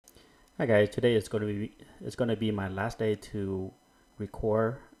Hi guys, today it's gonna be my last day to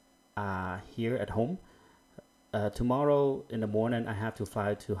record here at home. Tomorrow in the morning I have to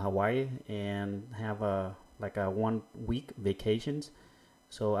fly to Hawaii and have a 1 week vacations.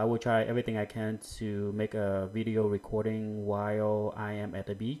 So I will try everything I can to make a video recording while I am at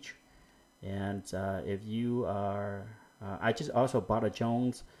the beach. And if you are, I just also bought a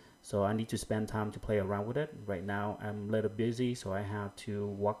Jones, so I need to spend time to play around with it. Right now I'm a little busy, so I have to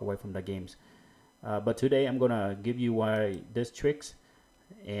walk away from the games. But today I'm gonna give you why this tricks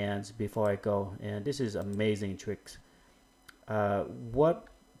and before I go, and this is amazing tricks. What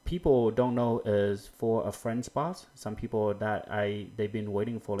people don't know is for a friend boss. Some people that they've been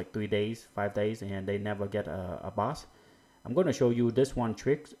waiting for like 3 days, 5 days, and they never get a boss. I'm gonna show you this one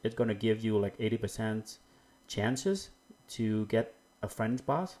trick. It's gonna give you like 80% chances to get a friend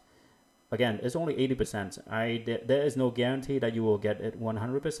boss. Again, it's only 80%. There is no guarantee that you will get it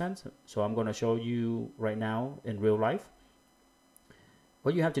 100%. So I'm gonna show you right now in real life.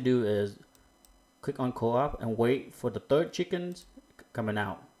 What you have to do is click on co-op and wait for the third chickens coming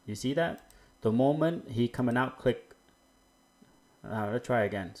out. You see that? The moment he coming out, click. Let's try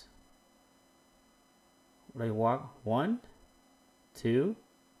again. Like walk 1, 2,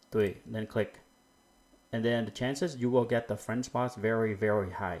 3, then click, and then the chances you will get the friend spots very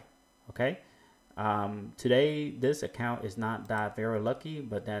high. Okay. Today this account is not that very lucky,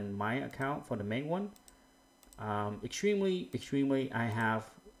 but then my account for the main one, extremely I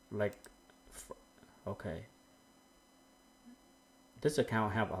have like okay, this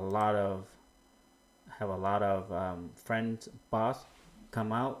account have a lot of friends boss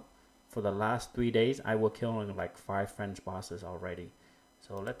come out. For the last 3 days I will killing like 5 friends bosses already.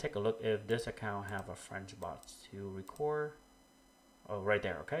 So let's take a look if this account have a friends boss to record. Oh, right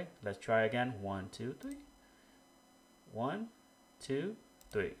there. Okay, let's try again. 1, 2, 3. 1, 2,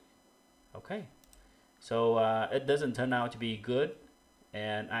 3. Okay, so it doesn't turn out to be good,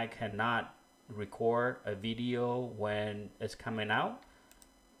 and I cannot record a video when it's coming out,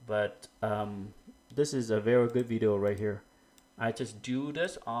 but this is a very good video right here. I just do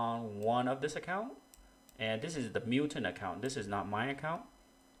this on one of this account, and this is the mutant account. This is not my account.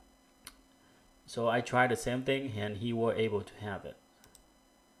 So I tried the same thing and he was able to have it.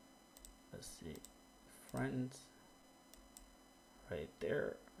 Let's see, friends, right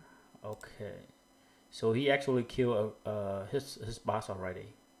there. Okay, so he actually killed his boss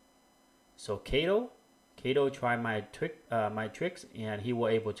already. So Kato tried my tricks, and he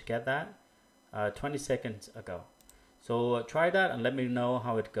was able to get that 20 seconds ago. So try that and let me know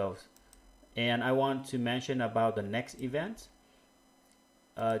how it goes. And I want to mention about the next event.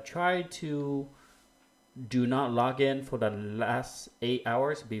 Try to do not log in for the last 8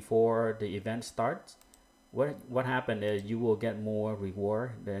 hours before the event starts. What happened is you will get more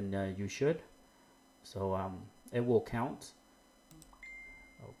reward than you should. So it will count.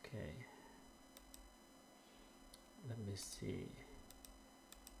 Okay. Let me see.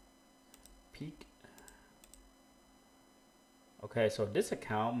 Peak. Okay, so this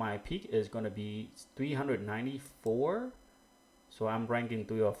account, my peak is going to be 394. So I'm ranking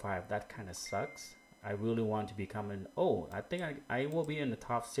 305. That kind of sucks. I really want to become an, oh, I think I will be in the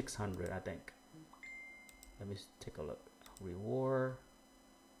top 600, I think. Let me take a look. Reward.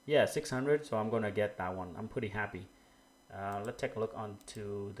 Yeah, 600. So I'm going to get that one. I'm pretty happy. Let's take a look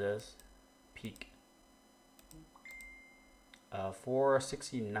onto this peak.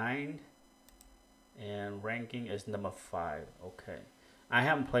 469. And ranking is number 5. Okay, I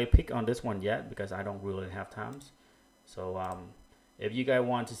haven't played pick on this one yet because I don't really have times. So if you guys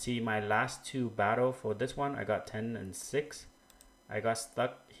want to see my last 2 battle for this one, I got 10 and 6. I got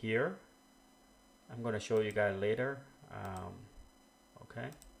stuck here. I'm gonna show you guys later. Okay,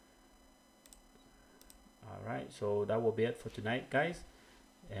 all right, so that will be it for tonight, guys,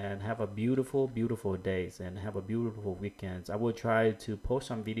 and have a beautiful days and have a beautiful weekends. I will try to post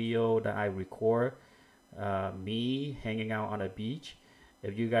some video that I record me hanging out on a beach.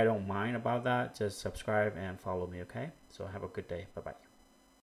 If you guys don't mind about that, just subscribe and follow me. Okay, so have a good day. Bye bye.